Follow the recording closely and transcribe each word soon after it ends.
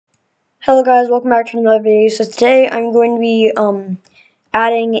Hello guys, welcome back to another video. So today I'm going to be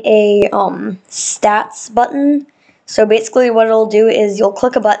adding a stats button. So basically what it'll do is you'll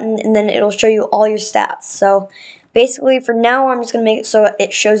click a button and then it'll show you all your stats. So basically for now I'm just going to make it so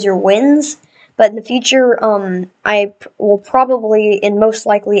it shows your wins, but in the future I will probably and most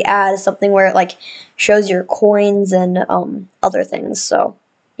likely add something where it like shows your coins and other things. So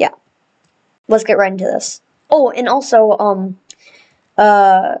yeah, let's get right into this. Oh, and also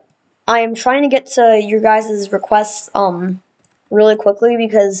I am trying to get to your guys' requests really quickly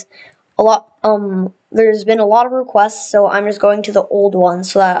because there's been a lot of requests, so I'm just going to the old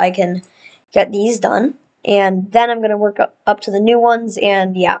ones so that I can get these done, and then I'm going to work up to the new ones,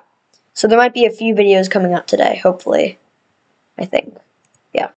 and yeah. So there might be a few videos coming up today, hopefully. I think.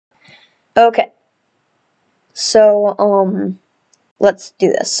 Yeah. Okay. So let's do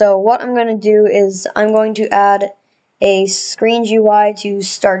this. So what I'm going to do is I'm going to add a screen UI to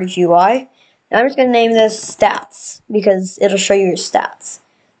started UI. And I'm just going to name this stats because it'll show you your stats.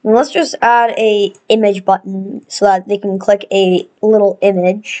 And let's just add a image button so that they can click a little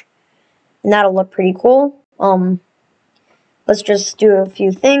image, and that'll look pretty cool. Let's just do a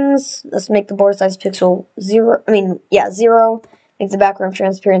few things. Let's make the border size pixel 0. 0. Make the background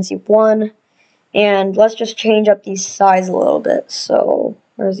transparency 1. And let's just change up the size a little bit. So,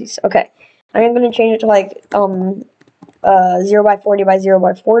 where's these? Okay. I'm going to change it to like 0 by 40 by 0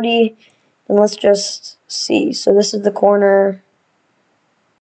 by 40. And let's just see. So this is the corner.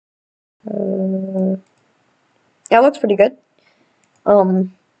 Yeah, it looks pretty good.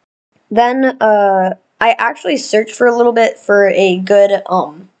 Then I actually searched for a little bit for a good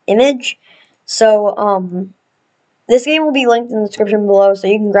image. So this game will be linked in the description below, so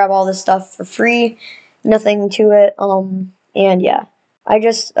you can grab all this stuff for free. Nothing to it. And yeah, I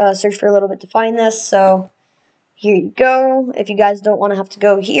just searched for a little bit to find this, so here you go. If you guys don't want to have to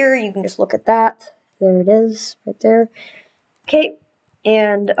go here, you can just look at that. There it is, right there. Okay,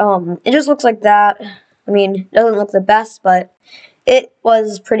 and it just looks like that. I mean, it doesn't look the best, but it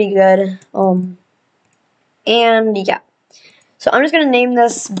was pretty good. And yeah. So I'm just going to name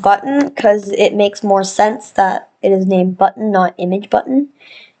this button because it makes more sense that it is named button, not image button.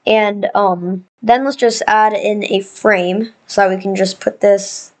 And then let's just add in a frame so that we can just put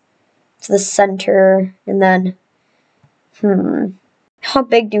this to the center. And then, how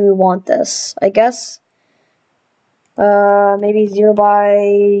big do we want this? I guess maybe 0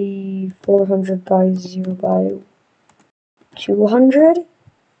 by 400 by 0 by 200.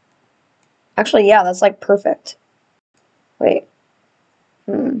 Actually, yeah, that's like perfect. Wait.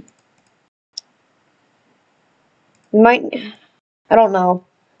 We might, I don't know.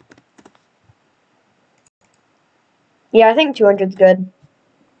 Yeah, I think 200 is good.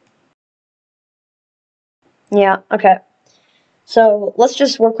 Yeah, okay. So let's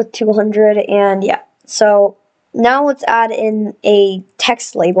just work with 200, and yeah. So now let's add in a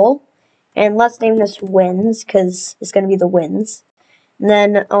text label, and let's name this wins, because it's going to be the wins. And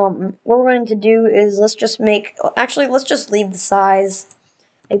then what we're going to do is let's just leave the size.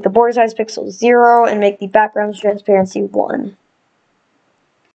 Make the border size pixel 0 and make the background transparency 1.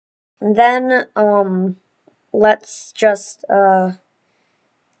 And then let's just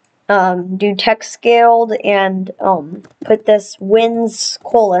do text scaled and put this wins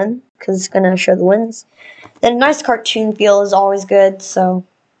colon because it's going to show the wins. Then a nice cartoon feel is always good, so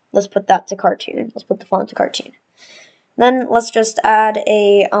let's put that to cartoon. Let's put the font to cartoon. Then let's just add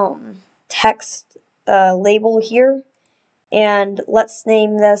a text label here. And let's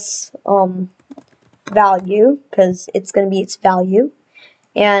name this value, because it's going to be its value.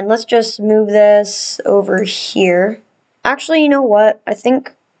 And let's just move this over here. Actually, you know what? I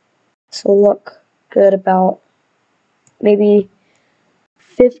think this will look good about maybe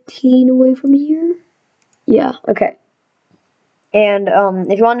 15 away from here. Yeah, okay. And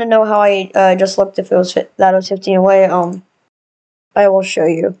if you want to know how I just looked, if it was that it was 15 away, I will show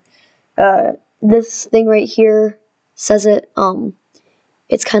you. This thing right here says it.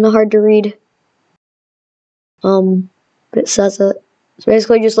 It's kind of hard to read, but it says it. So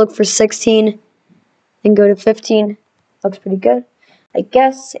basically just look for 16 and go to 15. Looks pretty good, I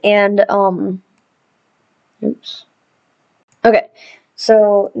guess. And oops. Okay,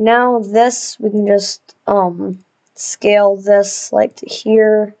 so now this, we can just scale this like to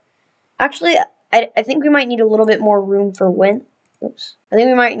here. Actually, I think we might need a little bit more room for win. Oops. I think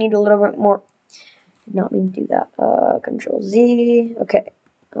we might need a little bit more. Did not mean to do that. Control Z. Okay.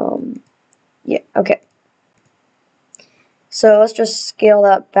 Yeah, okay. So let's just scale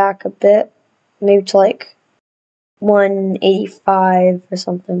that back a bit. Maybe to like 185 or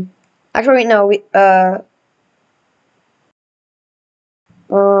something. Actually, no,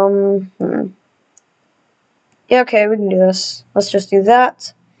 Yeah, okay, we can do this. Let's just do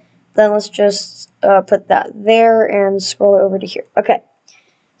that. Then let's just put that there and scroll it over to here. Okay.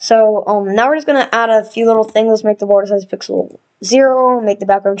 So now we're just gonna add a few little things. Let's make the border size pixel 0, make the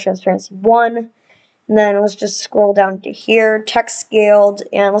background transparency 1, and then let's just scroll down to here, text scaled,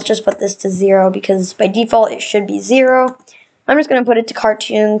 and let's just put this to 0 because by default it should be 0. I'm just gonna put it to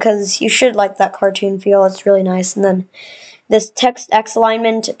cartoon because you should like that cartoon feel. It's really nice. And then this text X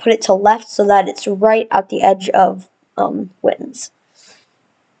alignment, put it to left so that it's right at the edge of Wins.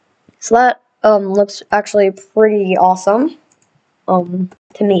 So that looks actually pretty awesome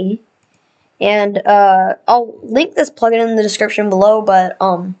to me. And I'll link this plugin in the description below, but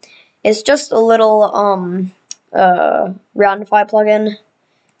it's just a little roundify plugin.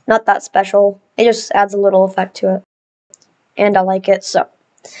 Not that special. It just adds a little effect to it. And I like it, so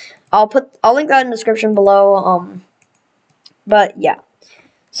I'll link that in the description below. But yeah.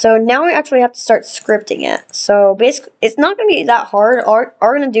 So now we actually have to start scripting it. So basically, it's not going to be that hard. All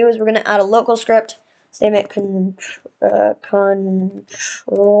we're going to do is we're going to add a local script. Save it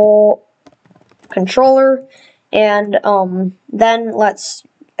controller, and then let's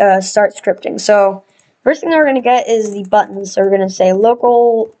start scripting. So first thing that we're going to get is the button. So we're going to say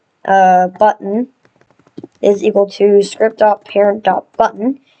local button is equal to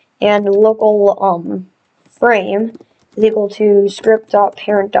script.parent.button, and local frame is equal to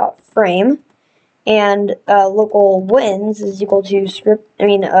script.parent.frame, and local wins is equal to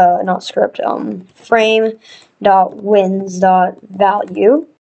frame.wins.value.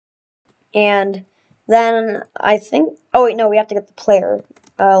 And then I think, oh wait, no, we have to get the player.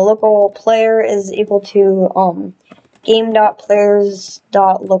 Local player is equal to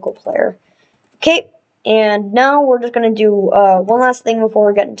game.players.localPlayer. Okay, and now we're just going to do one last thing before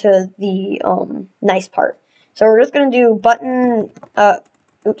we get into the nice part. So we're just going to do button,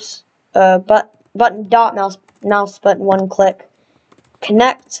 button dot mouse button one click,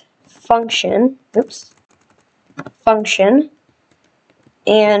 connect function, function,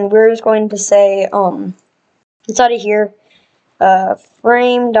 and we're just going to say, inside of here,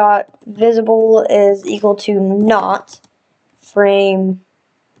 frame dot visible is equal to not frame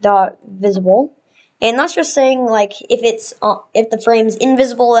dot visible. And that's just saying, like, if the frame's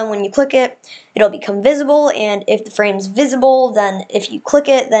invisible, then when you click it, it'll become visible, and if the frame's visible, then if you click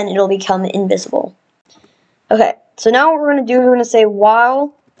it, then it'll become invisible. Okay, so now what we're going to do, we're going to say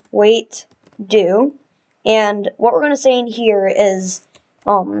while wait do, and what we're going to say in here is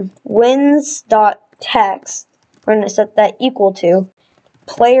wins.text, we're going to set that equal to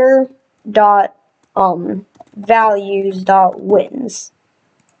player.values.wins.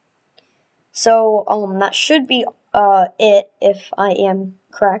 So that should be it if I am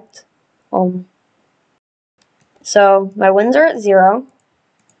correct. So my wins are at 0.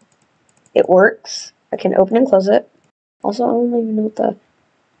 It works. I can open and close it. Also, I don't even know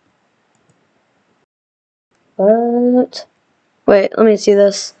what wait, let me see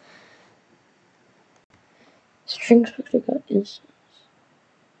this. Strings got instance.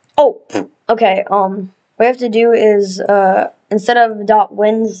 Oh, okay. What we have to do is instead of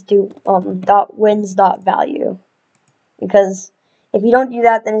 .wins, do .wins.value, because if you don't do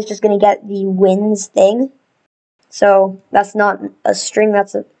that, then it's just gonna get the wins thing. So that's not a string.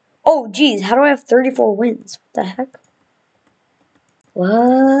 That's a oh geez, how do I have 34 wins? What the heck? What?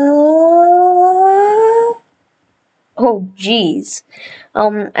 Oh geez.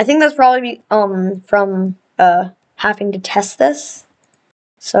 I think that's probably from having to test this.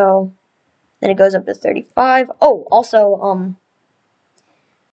 So then it goes up to 35. Oh, also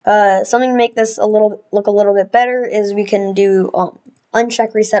something to make this look a little bit better is we can do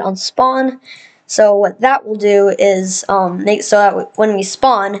uncheck reset on spawn. So what that will do is make so that when we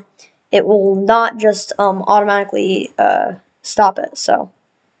spawn, it will not just automatically stop it. So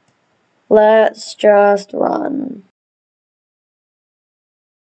let's just run.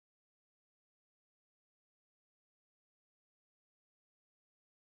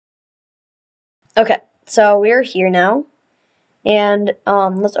 Okay, so we're here now, and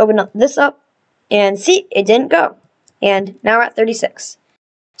let's open this up, and see, it didn't go, and now we're at 36.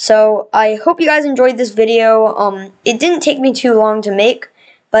 So I hope you guys enjoyed this video. It didn't take me too long to make,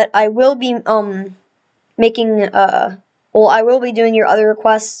 but I will be making I will be doing your other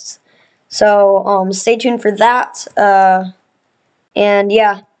requests. So stay tuned for that. And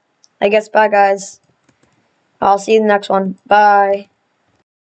yeah, I guess bye guys. I'll see you in the next one. Bye.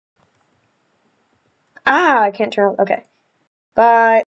 I can't turn. Okay. Bye.